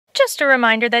Just a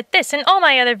reminder that this and all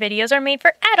my other videos are made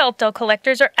for adult doll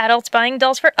collectors or adults buying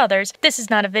dolls for others. This is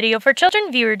not a video for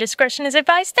children. Viewer discretion is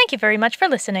advised. Thank you very much for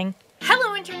listening.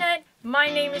 Hello Internet! My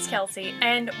name is Kelsey,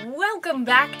 and welcome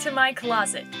back to my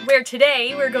closet, where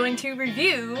today we're going to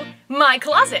review my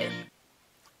closet.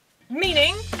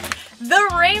 Meaning, the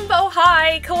Rainbow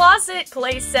High Closet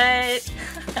playset.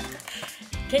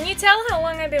 Can you tell how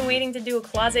long I've been waiting to do a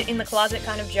closet in the closet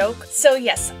kind of joke? So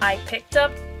yes, I picked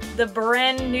up the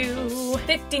brand new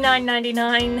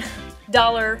 $59.99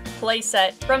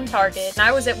 playset from Target. And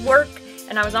I was at work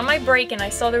and I was on my break and I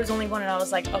saw there was only one and I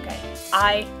was like, okay,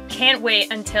 I can't wait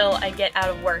until I get out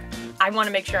of work. I want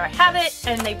to make sure I have it,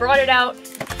 and they brought it out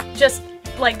just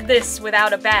like this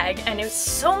without a bag, and it was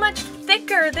so much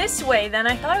thicker this way than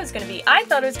I thought it was going to be. I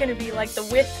thought it was going to be like the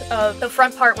width of the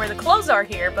front part where the clothes are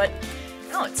here, but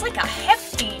no, it's like a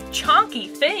hefty, chonky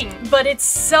thing. But it's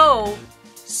so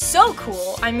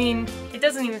cool. I mean, it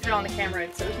doesn't even fit on the camera,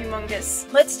 it's so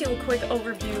humongous. Let's do a quick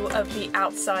overview of the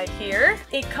outside here.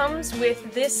 It comes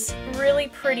with this really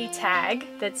pretty tag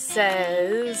that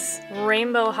says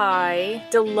Rainbow High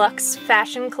Deluxe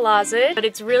Fashion Closet, but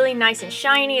it's really nice and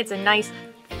shiny. It's a nice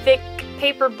thick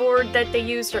paperboard that they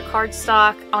used, or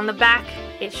cardstock. On the back,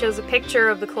 it shows a picture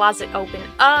of the closet open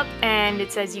up, and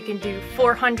it says you can do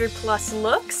 400 plus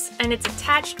looks, and it's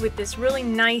attached with this really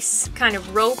nice kind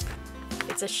of rope.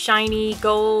 It's a shiny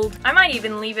gold. I might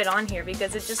even leave it on here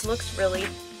because it just looks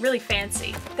really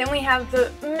fancy. Then we have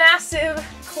the massive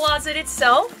closet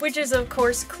itself, which is of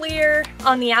course clear.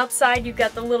 On the outside you've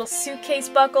got the little suitcase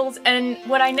buckles, and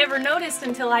what I never noticed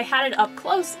until I had it up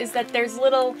close is that there's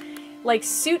little like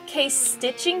suitcase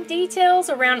stitching details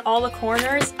around all the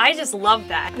corners. I just love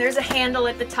that. There's a handle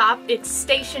at the top. It's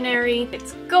stationary.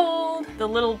 It's gold. The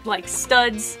little like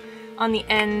studs on the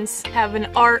ends have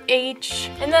an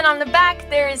RH. And then on the back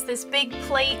there is this big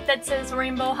plate that says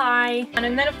Rainbow High. And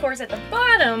then of course at the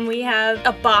bottom we have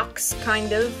a box,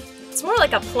 kind of. It's more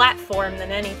like a platform than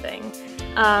anything.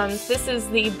 This is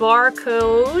the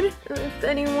barcode, if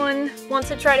anyone wants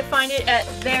to try to find it at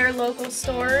their local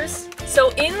stores. So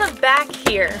in the back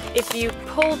here, if you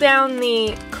pull down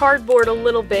the cardboard a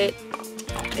little bit,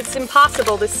 it's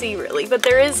impossible to see really, but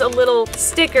there is a little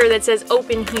sticker that says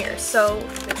open here. So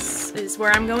this is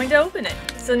where I'm going to open it.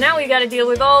 So now we gotta deal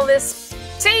with all this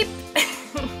tape.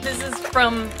 This is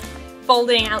from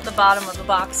folding out the bottom of the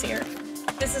box here.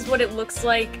 This is what it looks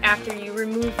like after you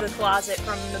remove the closet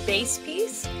from the base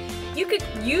piece. You could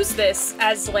use this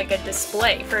as like a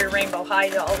display for your Rainbow High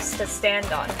dolls to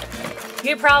stand on.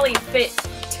 You could probably fit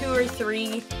 2 or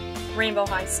 3 Rainbow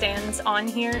High stands on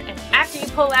here, and after you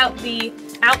pull out the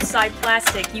outside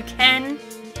plastic, you can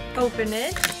open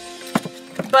it,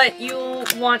 but you'll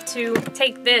want to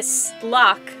take this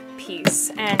lock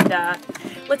piece and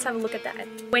let's have a look at that.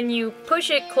 When you push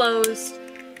it closed,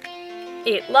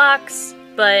 it locks,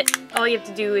 but all you have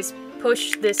to do is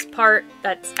push this part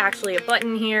that's actually a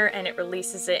button here and it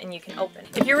releases it and you can open.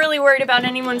 If you're really worried about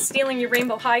anyone stealing your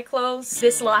Rainbow High clothes,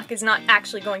 this lock is not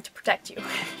actually going to protect you.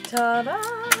 Ta-da!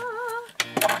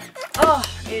 Oh,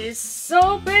 it is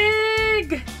so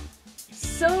big!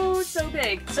 So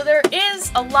big. So there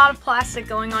is a lot of plastic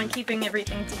going on keeping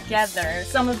everything together.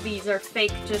 Some of these are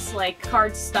fake, just like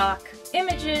cardstock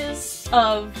images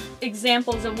of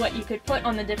examples of what you could put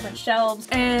on the different shelves.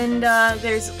 And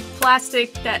there's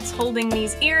plastic that's holding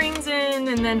these earrings in,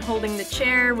 and then holding the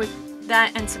chair with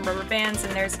that, and some rubber bands,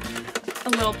 and there's a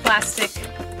little plastic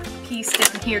piece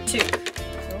down here too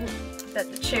that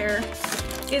the chair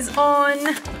is on.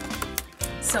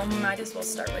 So might as well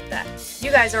start with that.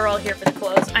 You guys are all here for the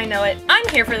clothes, I know it. I'm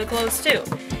here for the clothes too.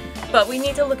 But we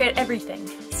need to look at everything.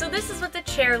 So this is what the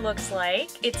chair looks like.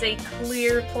 It's a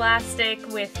clear plastic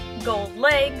with gold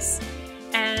legs,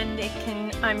 and it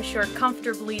can, I'm sure,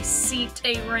 comfortably seat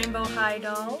a Rainbow High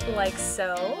doll, like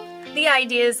so. The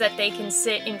idea is that they can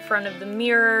sit in front of the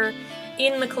mirror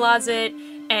in the closet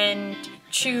and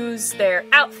choose their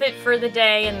outfit for the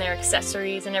day and their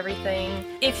accessories and everything.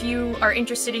 If you are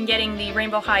interested in getting the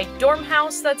Rainbow High dorm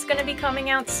house that's going to be coming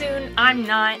out soon, I'm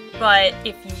not, but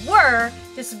if you were,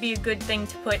 this would be a good thing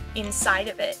to put inside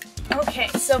of it. Okay,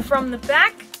 so from the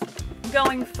back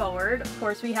going forward, of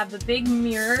course we have the big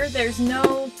mirror. There's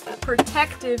no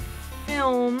protective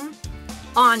film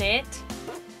on it,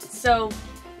 so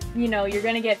you know, you're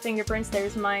gonna get fingerprints.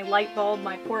 There's my light bulb,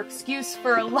 my poor excuse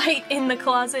for a light in the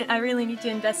closet. I really need to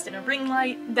invest in a ring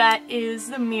light. That is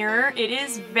the mirror. It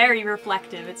is very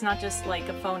reflective. It's not just like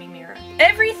a phony mirror.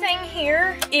 Everything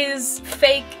here is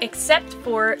fake except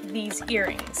for these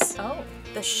earrings. Oh,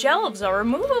 the shelves are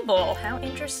removable. How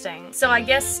interesting. So I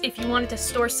guess if you wanted to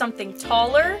store something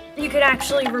taller, you could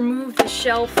actually remove the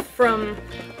shelf from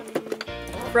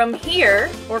from here,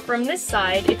 or from this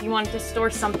side, if you wanted to store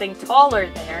something taller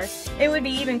there. It would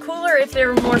be even cooler if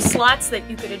there were more slots that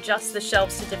you could adjust the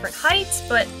shelves to different heights,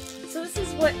 but so this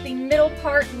is what the middle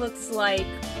part looks like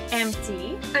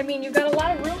empty. I mean, you've got a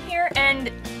lot of room here,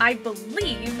 and I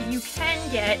believe you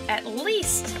can get at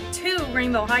least 2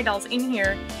 Rainbow High dolls in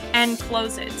here and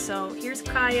close it. So here's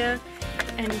Kaya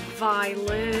and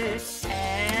Violet,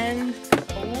 and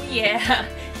oh yeah,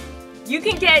 you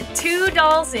can get 2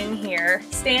 dolls in here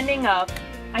standing up.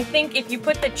 I think if you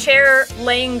put the chair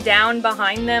laying down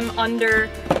behind them under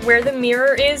where the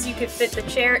mirror is, you could fit the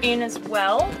chair in as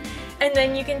well. And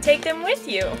then you can take them with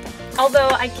you. Although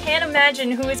I can't imagine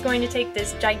who is going to take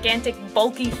this gigantic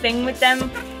bulky thing with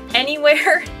them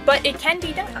anywhere, but it can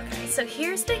be done. Okay, so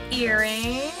here's the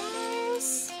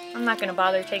earrings. I'm not gonna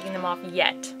bother taking them off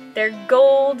yet. They're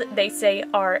gold, they say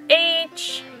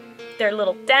RH. They're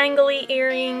little dangly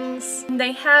earrings.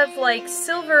 They have like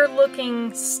silver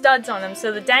looking studs on them,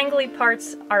 so the dangly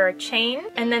parts are a chain,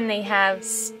 and then they have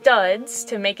studs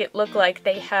to make it look like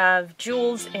they have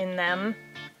jewels in them.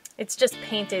 It's just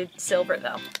painted silver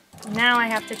though. Now I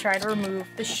have to try to remove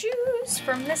the shoes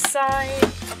from this side.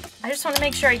 I just want to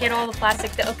make sure I get all the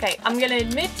plastic. Okay, I'm gonna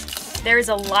admit there's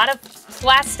a lot of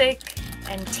plastic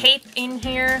and tape in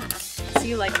here.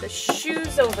 See, like the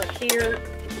shoes over here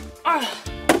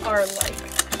are like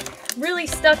really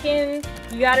stuck in.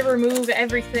 You gotta remove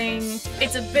everything.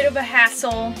 It's a bit of a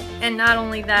hassle, and not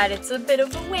only that, it's a bit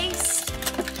of a waste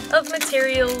of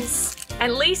materials.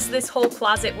 At least this whole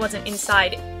closet wasn't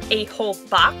inside a whole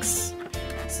box,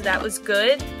 so that was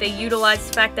good. They utilized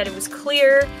the fact that it was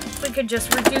clear. We could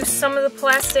just reduce some of the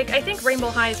plastic. I think Rainbow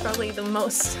High is probably the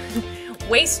most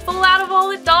wasteful out of all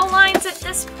the doll lines at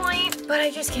this point, but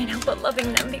I just can't help but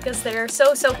loving them because they're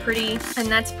so pretty, and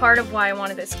that's part of why I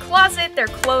wanted this closet. Their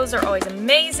clothes are always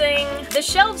amazing. The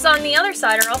shelves on the other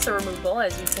side are also removable,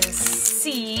 as you can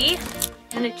see,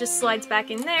 and it just slides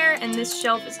back in there, and this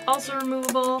shelf is also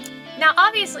removable. Now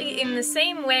obviously, in the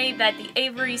same way that the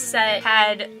Avery set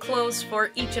had clothes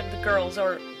for each of the girls,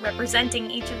 or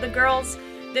representing each of the girls,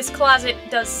 this closet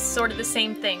does sort of the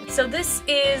same thing. So this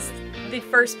is the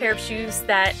first pair of shoes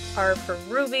that are for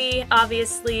Ruby.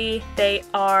 Obviously, they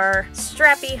are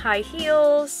strappy high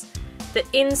heels. The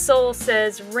insole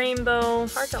says rainbow.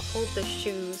 Hard to hold the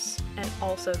shoes and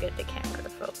also get the camera to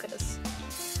focus.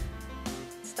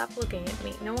 Stop looking at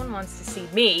me. No one wants to see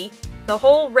me. The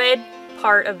whole red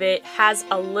part of it has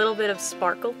a little bit of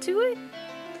sparkle to it.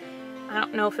 I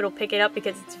don't know if it'll pick it up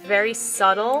because it's very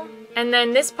subtle. And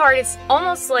then this part is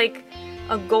almost like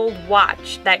a gold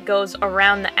watch that goes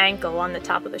around the ankle on the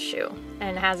top of the shoe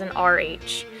and has an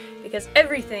RH, because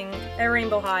everything at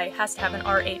Rainbow High has to have an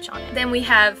RH on it. Then we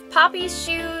have Poppy's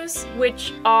shoes,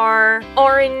 which are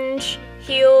orange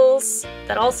heels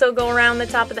that also go around the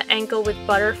top of the ankle with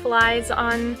butterflies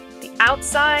on the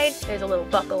outside. There's a little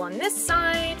buckle on this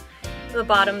side. The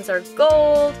bottoms are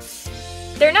gold.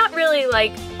 They're not really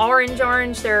like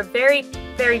orange, they're very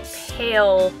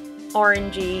pale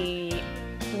orangey,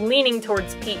 leaning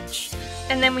towards peach.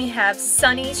 And then we have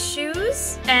Sunny's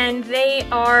shoes, and they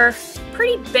are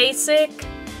pretty basic,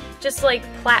 just like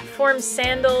platform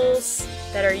sandals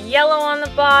that are yellow on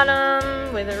the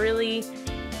bottom with a really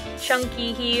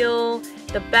chunky heel.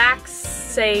 The backs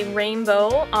say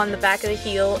rainbow on the back of the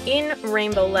heel in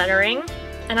rainbow lettering.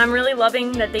 And I'm really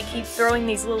loving that they keep throwing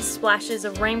these little splashes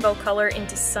of rainbow color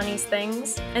into Sunny's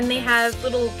things. And they have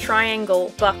little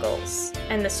triangle buckles,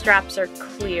 and the straps are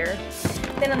clear.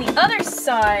 Then on the other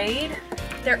side,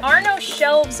 there are no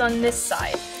shelves on this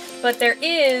side, but there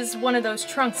is one of those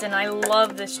trunks, and I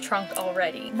love this trunk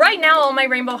already. Right now, all my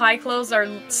Rainbow High clothes are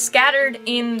scattered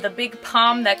in the big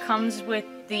palm that comes with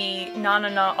the Na Na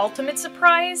Na Ultimate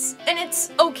Surprise, and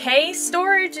it's okay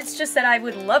storage. It's just that I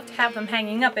would love to have them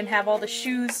hanging up and have all the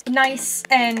shoes nice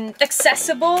and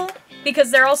accessible, because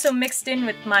they're also mixed in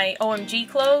with my OMG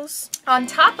clothes. On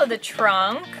top of the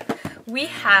trunk, we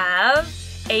have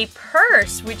a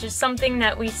purse, which is something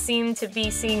that we seem to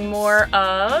be seeing more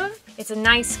of. It's a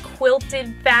nice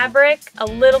quilted fabric, a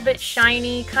little bit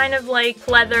shiny, kind of like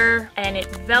pleather, and it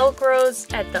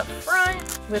velcros at the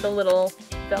front with a little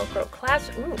Velcro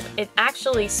clasp. Ooh, it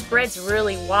actually spreads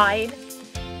really wide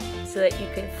so that you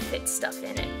can fit stuff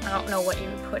in it. I don't know what you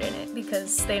would put in it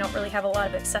because they don't really have a lot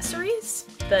of accessories.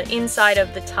 The inside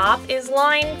of the top is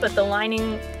lined, but the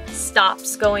lining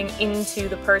stops going into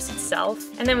the purse itself.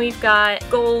 And then we've got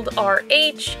gold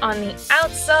RH on the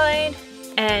outside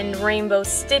and rainbow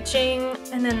stitching.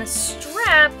 And then the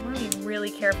strap, I'm gonna be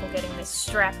really careful getting this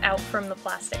strap out from the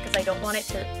plastic because I don't want it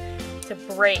to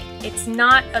to break. It's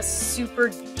not a super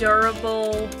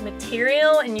durable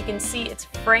material, and you can see it's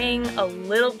fraying a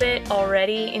little bit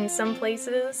already in some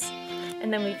places.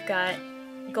 And then we've got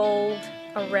gold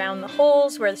around the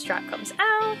holes where the strap comes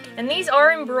out. And these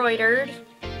are embroidered,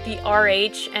 the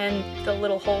RH and the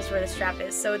little holes where the strap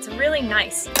is, so it's really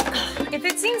nice. If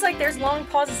it seems like there's long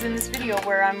pauses in this video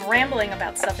where I'm rambling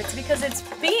about stuff, it's because it's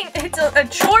a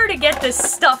chore to get this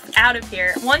stuff out of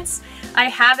here. Once I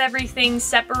have everything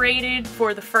separated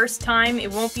for the first time,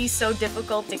 it won't be so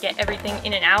difficult to get everything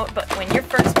in and out, but when you're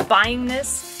first buying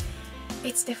this,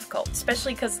 it's difficult,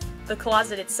 especially because the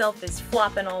closet itself is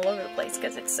flopping all over the place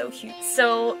because it's so huge.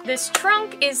 So this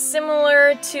trunk is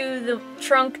similar to the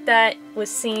trunk that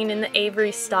was seen in the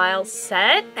Avery style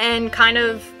set and kind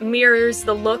of mirrors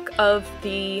the look of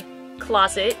the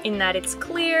closet in that it's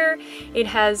clear. It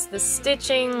has the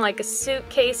stitching like a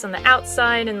suitcase on the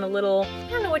outside and the little, I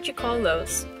don't know what you call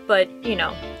those, but you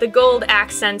know, the gold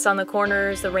accents on the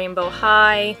corners, the rainbow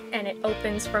high, and it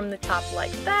opens from the top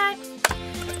like that.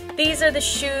 These are the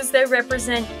shoes that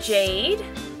represent Jade.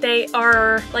 They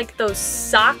are like those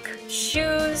sock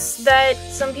shoes that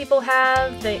some people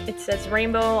have. It says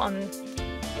rainbow on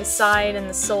the side and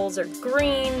the soles are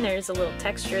green. There's a little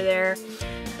texture there.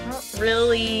 I don't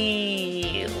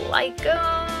really like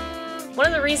them. One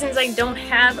of the reasons I don't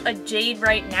have a Jade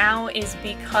right now is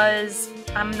because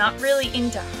I'm not really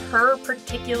into her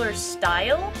particular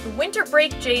style. The winter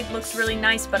break Jade looks really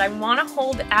nice, but I want to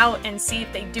hold out and see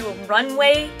if they do a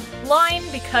runway line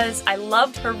because I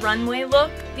loved her runway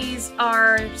look. These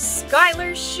are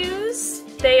Skylar shoes.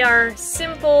 They are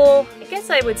simple, I guess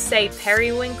I would say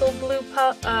periwinkle blue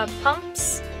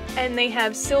pumps. And they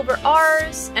have silver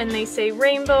R's, and they say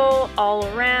rainbow all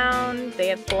around. They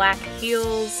have black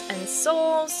heels and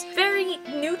soles. Very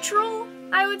neutral,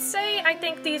 I would say. I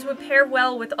think these would pair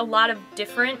well with a lot of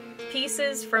different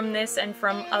pieces from this and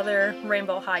from other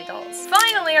Rainbow High dolls.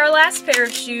 Finally, our last pair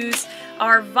of shoes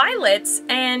are Violet's,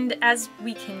 and as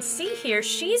we can see here,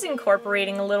 she's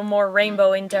incorporating a little more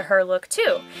rainbow into her look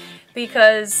too,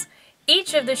 because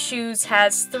each of the shoes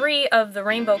has 3 of the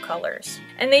rainbow colors,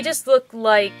 and they just look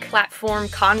like platform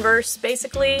Converse,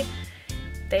 basically.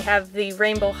 They have the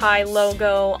Rainbow High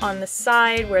logo on the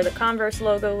side where the Converse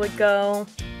logo would go,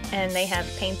 and they have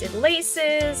painted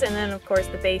laces, and then of course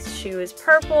the base shoe is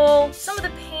purple. Some of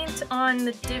the paint on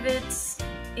the divots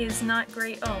is not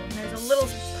great. Oh, there's a little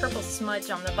purple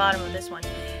smudge on the bottom of this one.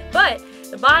 But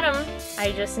the bottom,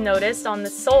 I just noticed on the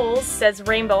soles, says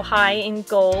Rainbow High in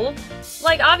gold.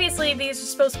 Like, obviously these are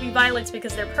supposed to be Violet's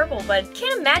because they're purple, but I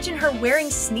can't imagine her wearing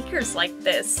sneakers like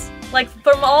this. Like,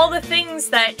 from all the things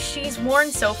that she's worn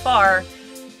so far,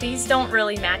 these don't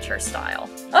really match her style.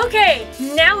 Okay,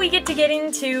 now we get to get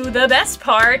into the best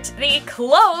part, the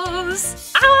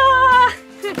clothes. Ah!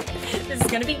 This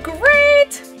is gonna be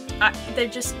great! They're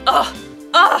just,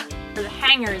 the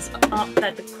hangers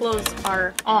that the clothes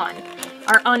are on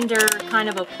are under kind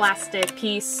of a plastic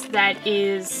piece that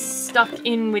is stuck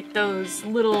in with those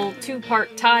little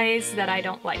 2-part ties that I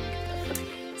don't like.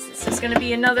 So this is gonna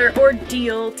be another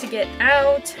ordeal to get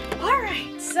out.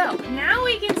 Alright, so now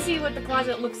we can see what the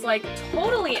closet looks like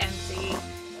totally empty.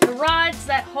 The rods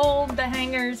that hold the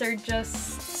hangers are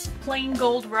just plain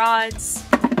gold rods.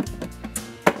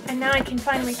 And now I can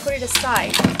finally put it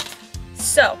aside.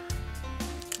 So,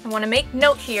 I want to make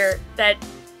note here that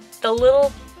the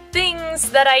little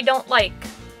things that I don't like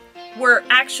were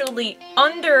actually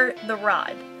under the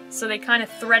rod. So they kind of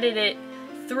threaded it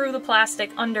through the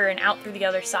plastic under and out through the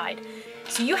other side.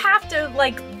 So you have to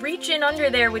like reach in under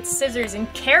there with scissors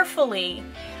and carefully,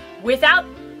 without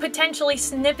potentially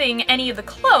snipping any of the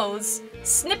clothes,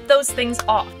 snip those things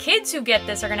off. Kids who get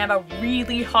this are gonna have a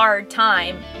really hard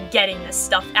time getting this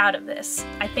stuff out of this.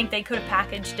 I think they could have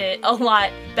packaged it a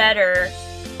lot better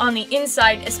on the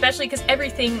inside, especially because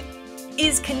everything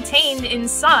is contained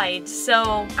inside.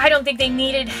 So I don't think they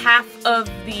needed half of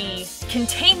the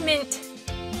containment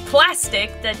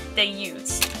plastic that they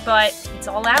used. But it's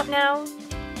all out now.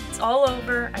 It's all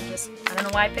over. I don't know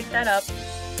why I picked that up.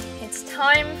 It's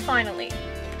time finally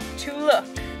to look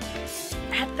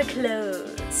at the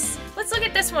clothes. Let's look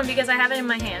at this one because I have it in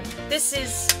my hand. This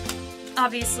is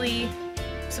obviously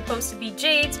supposed to be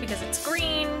Jade's because it's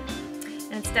green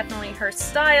and it's definitely her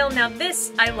style. Now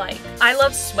this I like. I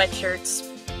love sweatshirts.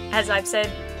 As I've said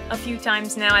a few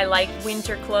times now, I like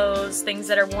winter clothes, things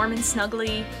that are warm and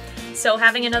snuggly. So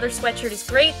having another sweatshirt is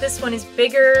great. This one is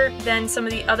bigger than some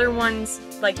of the other ones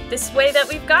like this way that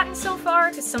we've gotten so far,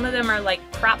 because some of them are like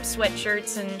crop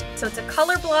sweatshirts. And so it's a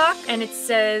color block and it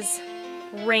says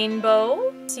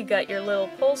rainbow. So you got your little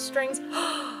pull strings.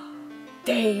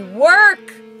 They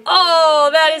work! Oh,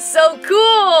 that is so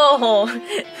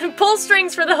cool! Pull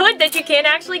strings for the hood that you can't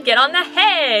actually get on the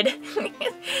head!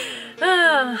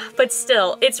 But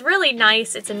still, it's really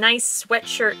nice. It's a nice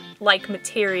sweatshirt-like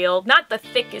material. Not the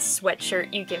thickest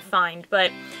sweatshirt you can find,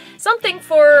 but something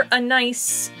for a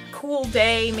nice cool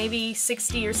day, maybe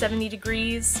 60 or 70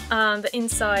 degrees. The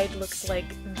inside looks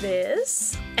like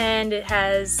this, and it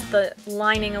has the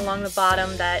lining along the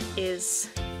bottom that is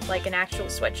like an actual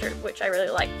sweatshirt, which I really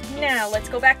like. Now, let's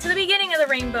go back to the beginning of the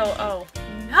rainbow. Oh,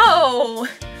 no!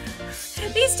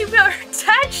 These two are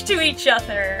attached to each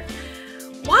other!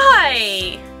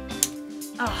 Why?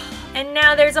 Oh, and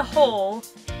now there's a hole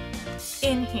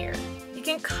in here. You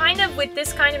can kind of, with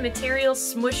this kind of material,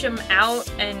 smush them out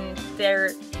and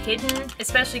they're hidden,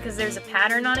 especially because there's a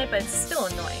pattern on it, but it's still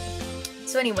annoying.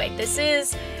 So anyway, this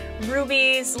is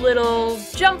Ruby's little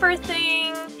jumper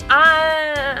thing.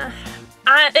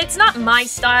 It's not my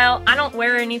style. I don't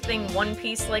wear anything one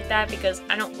piece like that because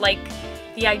I don't like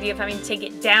the idea of having to take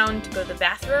it down to go to the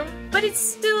bathroom. But it's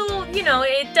still, you know,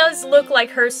 it does look like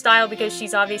her style because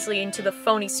she's obviously into the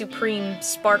Phony Supreme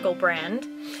Sparkle brand.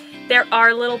 There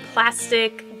are little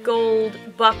plastic gold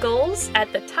buckles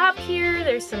at the top here.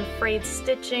 There's some frayed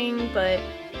stitching, but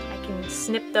I can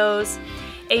snip those.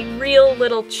 A real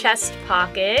little chest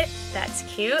pocket. That's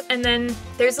cute. And then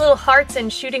there's little hearts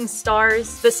and shooting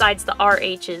stars besides the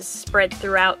RHs spread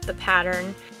throughout the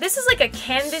pattern. This is like a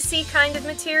canvasy kind of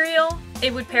material.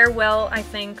 It would pair well, I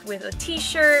think, with a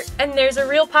t-shirt. And there's a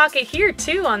real pocket here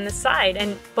too on the side,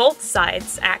 and both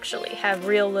sides actually have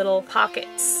real little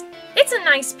pockets. It's a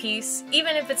nice piece,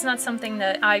 even if it's not something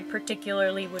that I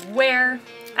particularly would wear.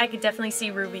 I could definitely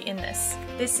see Ruby in this.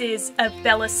 This is a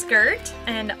Bella skirt,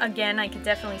 and again, I could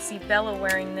definitely see Bella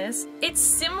wearing this. It's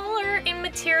similar in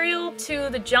material to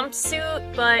the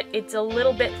jumpsuit, but it's a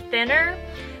little bit thinner.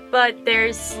 But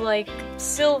there's like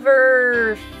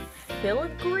silver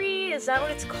filigree, is that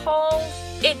what it's called?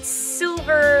 It's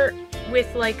silver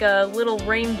with like a little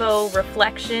rainbow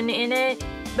reflection in it.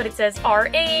 But it says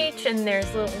RH, and there's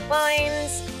little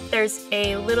lines. There's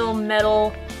a little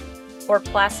metal, or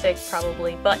plastic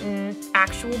probably, button,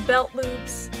 actual belt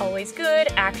loops, always good,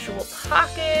 actual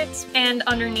pockets, and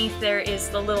underneath there is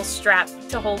the little strap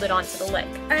to hold it onto the leg.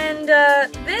 And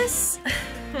this,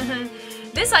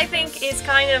 this I think is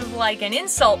kind of like an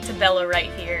insult to Bella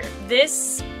right here.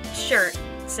 This shirt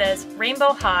says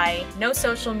Rainbow High, no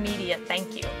social media,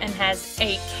 thank you, and has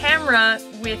a camera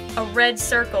with a red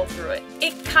circle through it.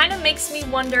 It kind of makes me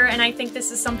wonder, and I think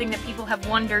this is something that people have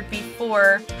wondered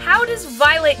before, how does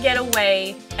Violet get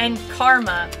away and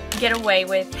Karma get away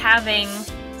with having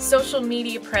social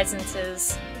media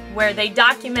presences where they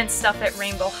document stuff at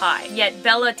Rainbow High, yet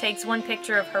Bella takes one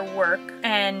picture of her work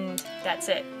and that's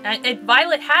it. And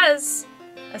Violet has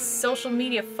a social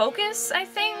media focus, I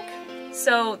think?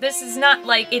 So this is not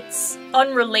like it's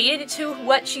unrelated to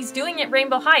what she's doing at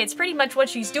Rainbow High. It's pretty much what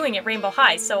she's doing at Rainbow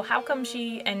High. So how come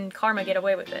she and Karma get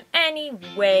away with it?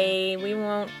 Anyway, we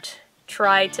won't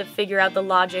try to figure out the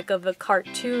logic of a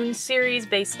cartoon series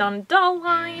based on doll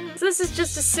lines. This is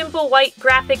just a simple white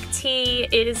graphic tee.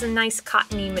 It is a nice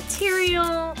cottony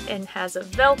material and has a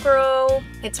Velcro.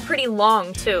 It's pretty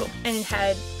long too, and it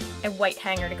had a white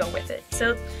hanger to go with it.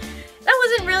 So that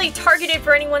wasn't really targeted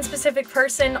for any one specific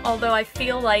person, although I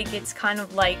feel like it's kind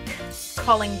of like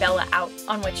calling Bella out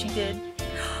on what she did.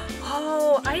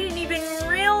 Oh, I didn't even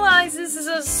realize this is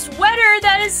a sweater!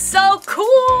 That is so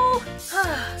cool!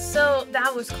 So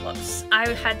that was close. I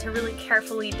had to really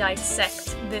carefully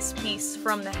dissect this piece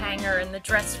from the hanger and the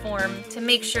dress form to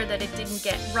make sure that it didn't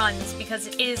get runs, because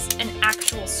it is an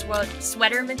actual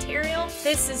sweater material.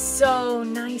 This is so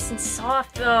nice and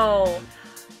soft though.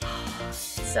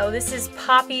 So this is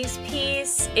Poppy's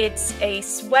piece. It's a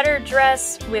sweater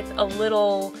dress with a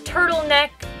little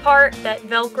turtleneck part that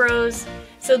velcros.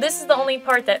 So this is the only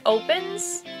part that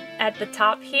opens at the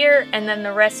top here, and then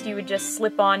the rest you would just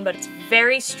slip on, but it's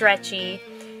very stretchy,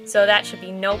 so that should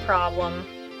be no problem.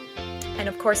 And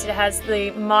of course it has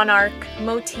the monarch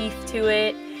motif to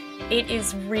it. It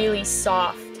is really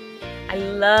soft. I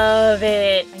love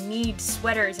it. I need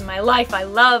sweaters in my life. I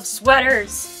love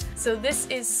sweaters. So this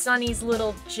is Sunny's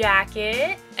little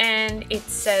jacket, and it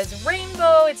says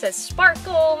rainbow, it says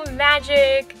sparkle,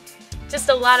 magic, just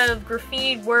a lot of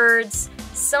graffitied words.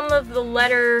 Some of the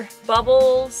letter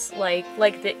bubbles, like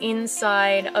the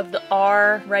inside of the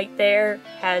R right there,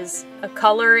 has a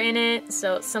color in it,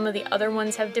 so some of the other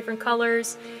ones have different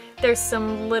colors. There's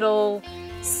some little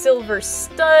silver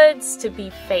studs to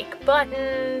be fake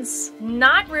buttons.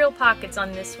 Not real pockets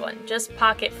on this one, just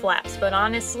pocket flaps, but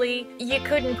honestly, you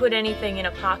couldn't put anything in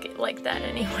a pocket like that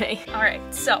anyway. Alright,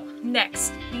 so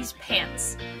next, these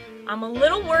pants. I'm a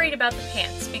little worried about the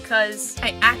pants because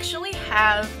I actually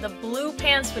have the blue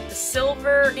pants with the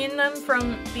silver in them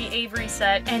from the Avery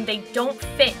set, and they don't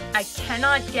fit. I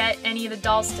cannot get any of the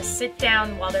dolls to sit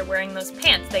down while they're wearing those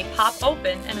pants. They pop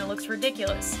open and it looks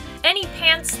ridiculous. Any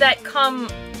pants that come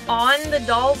on the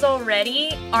dolls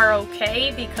already are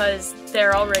okay because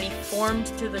they're already formed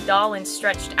to the doll and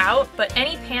stretched out, but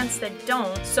any pants that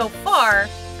don't, so far,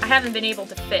 I haven't been able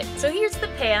to fit. So here's the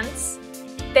pants.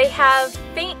 They have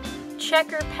faint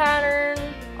checker pattern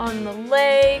on the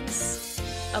legs.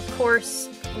 Of course,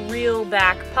 real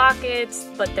back pockets,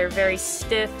 but they're very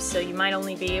stiff, so you might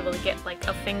only be able to get like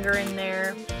a finger in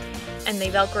there. And they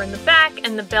Velcro in the back,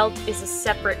 and the belt is a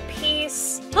separate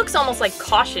piece. Looks almost like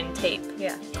caution tape.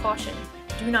 Yeah, caution.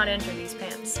 Do not enter these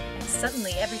pants. And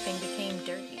suddenly everything became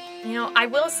dirty. You know, I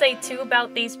will say too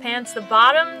about these pants, the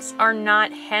bottoms are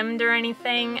not hemmed or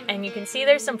anything, and you can see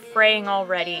there's some fraying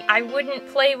already. I wouldn't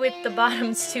play with the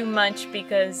bottoms too much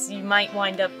because you might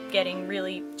wind up getting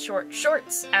really short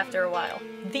shorts after a while.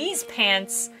 These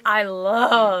pants, I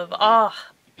love. Oh,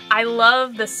 I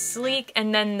love the sleek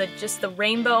and then just the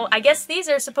rainbow. I guess these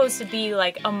are supposed to be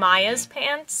like Amaya's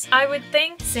pants, I would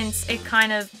think, since it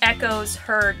kind of echoes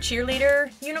her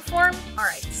cheerleader uniform.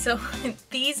 Alright, so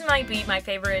these might be my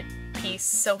favorite piece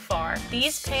so far.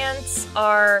 These pants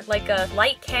are like a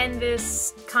light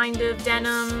canvas kind of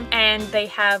denim, and they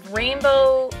have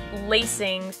rainbow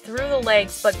lacing through the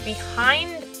legs, but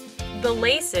behind the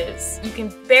laces, you can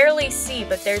barely see,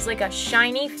 but there's like a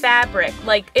shiny fabric.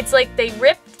 Like, it's like they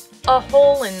ripped a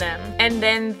hole in them and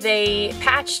then they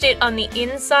patched it on the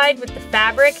inside with the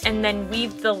fabric and then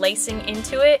weaved the lacing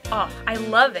into it. Oh, I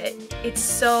love it. It's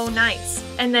so nice.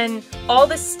 And then all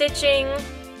the stitching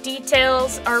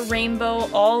details are rainbow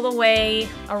all the way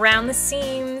around the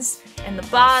seams and the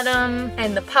bottom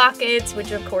and the pockets,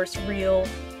 which of course real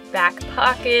back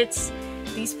pockets.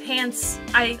 These pants,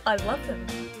 I love them.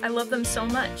 I love them so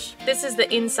much. This is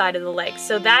the inside of the leg,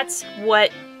 so that's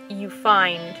what you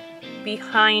find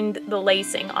behind the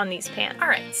lacing on these pants.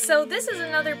 Alright, so this is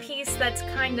another piece that's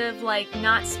kind of like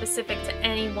not specific to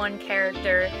any one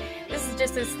character. This is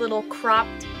just this little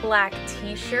cropped black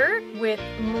t-shirt with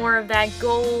more of that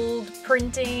gold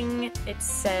printing. It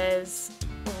says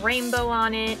rainbow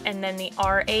on it and then the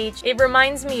RH. It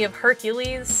reminds me of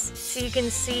Hercules, so you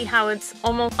can see how it's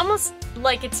almost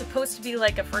like it's supposed to be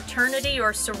like a fraternity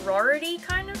or sorority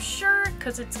kind of shirt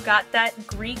because it's got that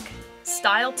Greek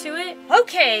style to it.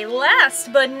 Okay,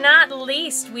 last but not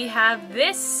least, we have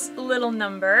this little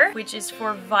number, which is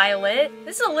for Violet.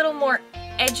 This is a little more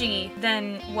edgy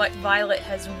than what Violet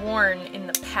has worn in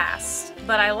the past,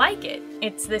 but I like it.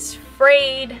 It's this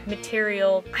frayed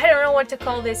material. I don't know what to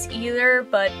call this either,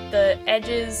 but the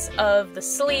edges of the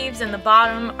sleeves and the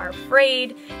bottom are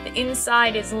frayed. The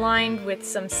inside is lined with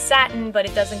some satin, but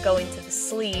it doesn't go into the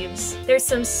sleeves. There's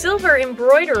some silver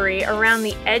embroidery around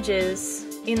the edges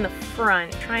in the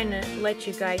front. I'm trying to let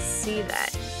you guys see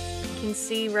that. You can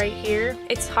see right here.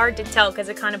 It's hard to tell because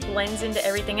it kind of blends into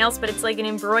everything else, but it's like an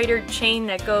embroidered chain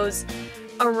that goes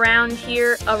around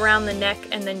here, around the neck,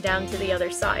 and then down to the other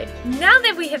side. Now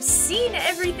that we have seen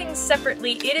everything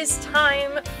separately, it is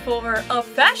time for a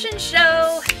fashion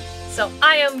show. So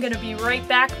I am gonna be right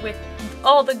back with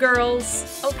all the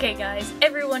girls. Okay guys,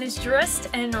 everyone is dressed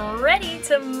and ready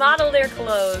to model their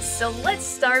clothes. So let's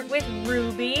start with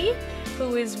Ruby,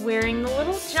 who is wearing the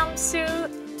little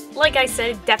jumpsuit. Like I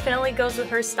said, it definitely goes with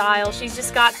her style. She's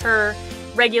just got her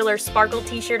regular sparkle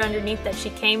t-shirt underneath that she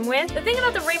came with. The thing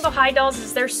about the Rainbow High dolls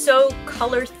is they're so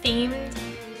color themed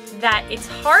that it's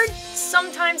hard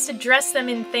sometimes to dress them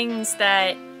in things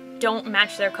that don't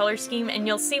match their color scheme, and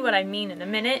you'll see what I mean in a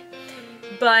minute.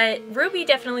 But Ruby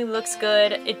definitely looks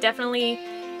good. It definitely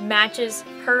matches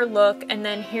her look, and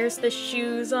then here's the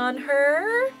shoes on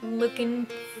her, looking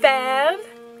fab.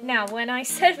 Now, when I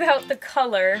said about the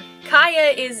color,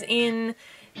 Kaya is in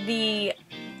the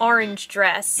orange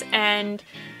dress, and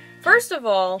first of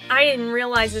all, I didn't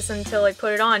realize this until I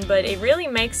put it on, but it really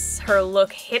makes her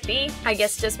look hippie, I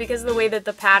guess just because of the way that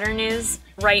the pattern is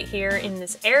right here in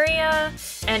this area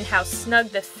and how snug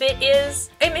the fit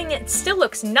is. I mean, it still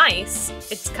looks nice.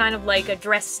 It's kind of like a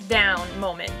dressed down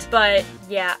moment, but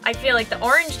yeah, I feel like the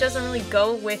orange doesn't really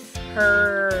go with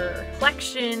her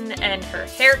complexion and her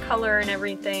hair color and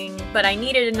everything, but I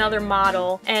needed another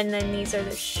model. And then these are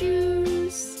the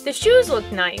shoes. The shoes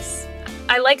look nice.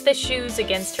 I like the shoes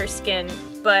against her skin,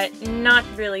 but not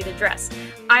really the dress.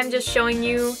 I'm just showing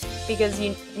you because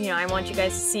you know, I want you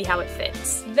guys to see how it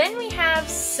fits. Then we have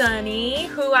Sunny,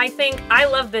 who I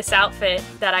love this outfit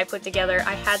that I put together.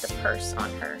 I had the purse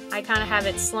on her. I kind of have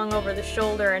it slung over the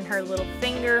shoulder and her little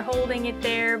finger holding it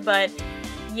there, but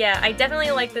yeah, I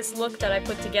definitely like this look that I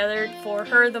put together for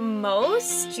her the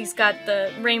most. She's got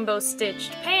the rainbow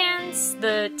stitched pants,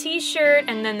 the t-shirt,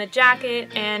 and then the jacket,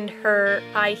 and her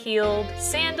high-heeled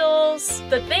sandals.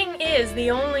 The thing is,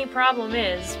 the only problem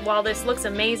is, while this looks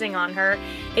amazing on her,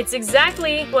 it's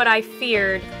exactly what I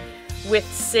feared with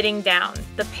sitting down.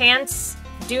 The pants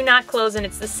do not close, and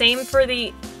it's the same for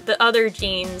the other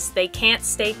jeans. They can't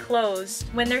stay closed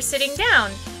when they're sitting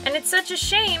down. And it's such a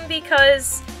shame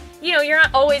because, you know, you're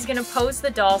not always gonna pose the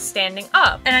doll standing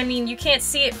up. And I mean, you can't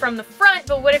see it from the front,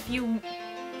 but what if you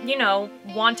know,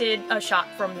 wanted a shot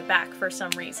from the back for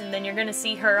some reason? Then you're gonna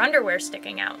see her underwear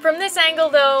sticking out. From this angle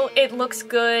though, it looks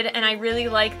good, and I really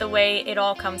like the way it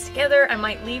all comes together. I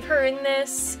might leave her in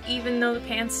this, even though the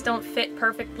pants don't fit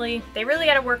perfectly. They really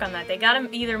gotta work on that. They gotta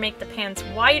either make the pants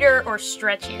wider or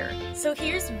stretchier. So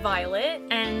here's Violet,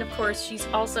 and of course she's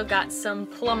also got some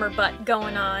plumber butt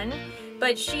going on.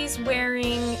 But she's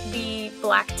wearing the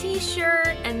black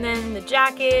t-shirt, and then the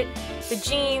jacket, the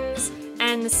jeans,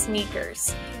 and the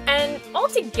sneakers. And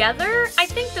altogether, I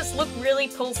think this look really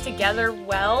pulls together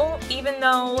well, even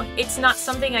though it's not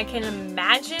something I can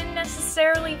imagine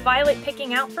necessarily Violet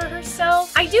picking out for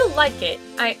herself. I do like it.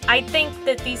 I think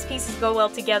that these pieces go well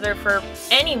together for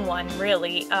anyone,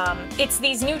 really. It's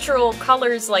these neutral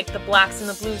colors like the blacks and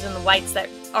the blues and the whites that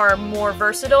are more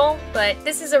versatile, but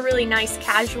this is a really nice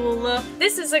casual look.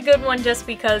 This is a good one just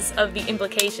because of the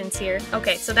implications here.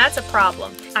 Okay, so that's a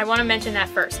problem. I want to mention that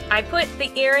first. I put the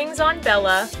earrings on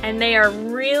Bella, and they are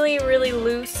really, really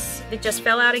loose. It just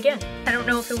fell out again. I don't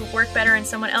know if it would work better in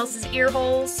someone else's ear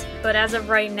holes, but as of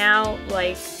right now,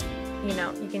 like, you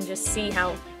know, you can just see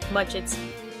how much it's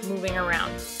moving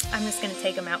around. I'm just gonna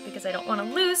take them out because I don't want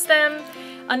to lose them.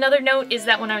 Another note is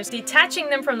that when I was detaching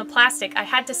them from the plastic, I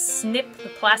had to snip the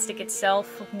plastic itself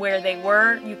where they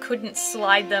were. You couldn't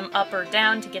slide them up or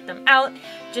down to get them out.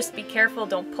 Just be careful,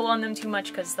 don't pull on them too much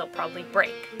because they'll probably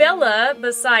break. Bella,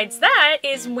 besides that,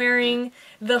 is wearing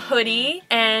the hoodie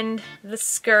and the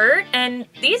skirt, and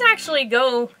these actually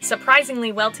go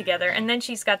surprisingly well together. And then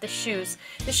she's got the shoes.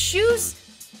 The shoes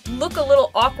look a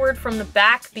little awkward from the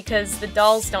back because the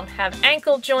dolls don't have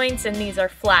ankle joints and these are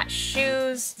flat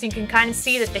shoes, so you can kind of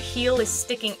see that the heel is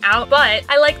sticking out. But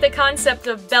I like the concept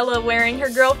of Bella wearing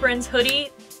her girlfriend's hoodie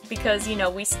because, you know,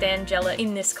 we stan Jella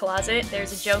in this closet.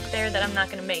 There's a joke there that I'm not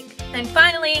gonna make. And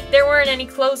finally, there weren't any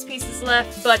clothes pieces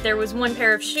left, but there was one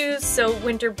pair of shoes, so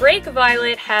Winter Break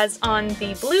Violet has on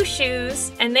the blue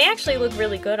shoes, and they actually look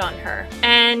really good on her.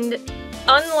 And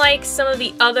unlike some of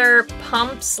the other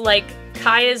pumps, like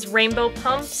Kaya's rainbow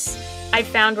pumps, I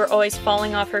found were always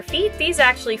falling off her feet, these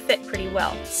actually fit pretty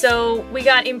well. So we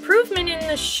got improvement in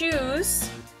the shoes,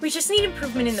 we just need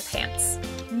improvement in the pants.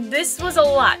 This was a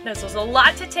lot. This was a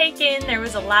lot to take in. There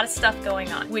was a lot of stuff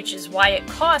going on, which is why it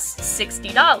costs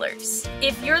 $60.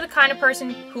 If you're the kind of person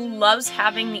who loves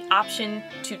having the option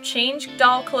to change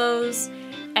doll clothes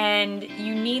and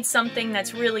you need something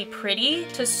that's really pretty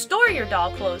to store your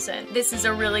doll clothes in, this is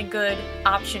a really good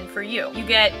option for you. You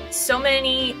get so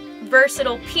many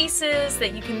versatile pieces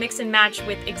that you can mix and match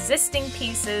with existing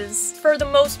pieces. For the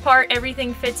most part,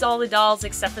 everything fits all the dolls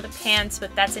except for the pants,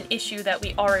 but that's an issue that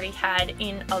we already had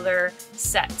in other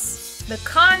sets. The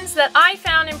cons that I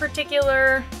found in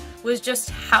particular was just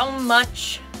how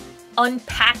much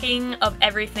unpacking of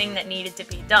everything that needed to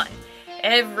be done.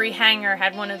 Every hanger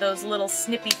had one of those little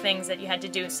snippy things that you had to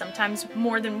do, sometimes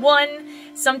more than one,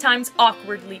 sometimes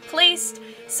awkwardly placed,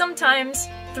 sometimes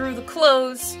through the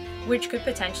clothes, which could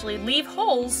potentially leave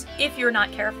holes if you're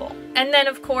not careful. And then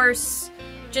of course,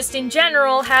 just in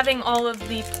general, having all of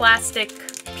the plastic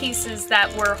pieces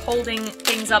that were holding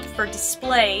things up for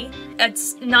display,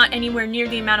 it's not anywhere near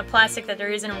the amount of plastic that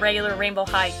there is in a regular Rainbow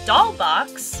High doll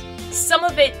box. Some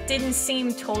of it didn't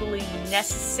seem totally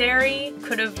necessary.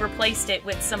 Could have replaced it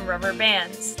with some rubber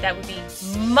bands. That would be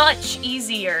much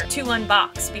easier to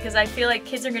unbox because I feel like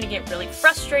kids are gonna get really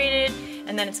frustrated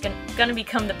and then it's gonna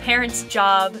become the parents'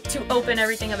 job to open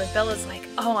everything up, and Bella's like,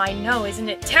 oh, I know, isn't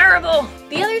it terrible?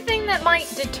 The other thing that might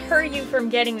deter you from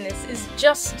getting this is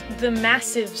just the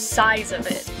massive size of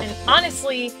it. And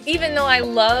honestly, even though I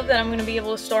love that I'm gonna be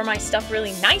able to store my stuff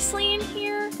really nicely in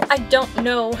here, I don't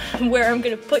know where I'm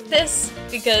gonna put this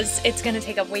because it's gonna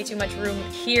take up way too much room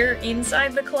here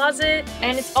inside the closet.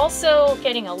 And it's also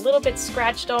getting a little bit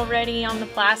scratched already on the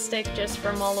plastic just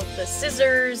from all of the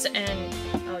scissors and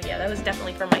oh yeah, that was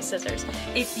definitely from my scissors.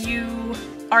 If you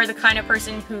are the kind of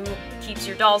person who keeps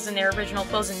your dolls in their original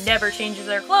clothes and never changes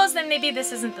their clothes, then maybe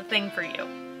this isn't the thing for you.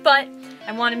 But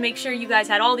I want to make sure you guys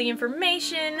had all the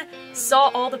information, saw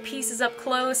all the pieces up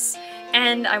close,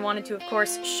 and I wanted to, of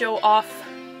course, show off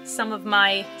some of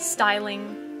my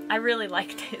styling I really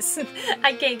like this.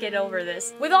 I can't get over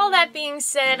this. With all that being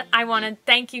said, I want to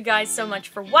thank you guys so much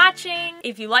for watching.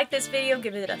 If you like this video,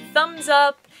 give it a thumbs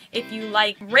up. If you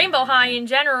like Rainbow High in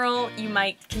general, you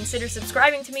might consider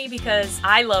subscribing to me because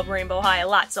I love Rainbow High a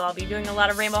lot, so I'll be doing a lot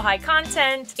of Rainbow High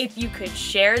content. If you could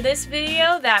share this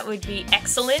video, that would be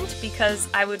excellent because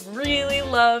I would really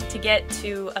love to get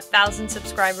to 1,000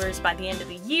 subscribers by the end of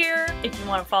the year. If you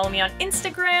want to follow me on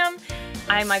Instagram,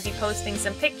 I might be posting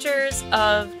some pictures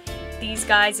of these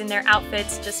guys in their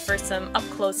outfits just for some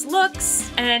up-close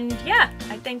looks. And yeah,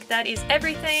 I think that is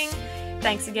everything.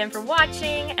 Thanks again for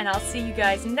watching, and I'll see you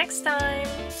guys next time.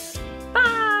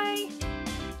 Bye!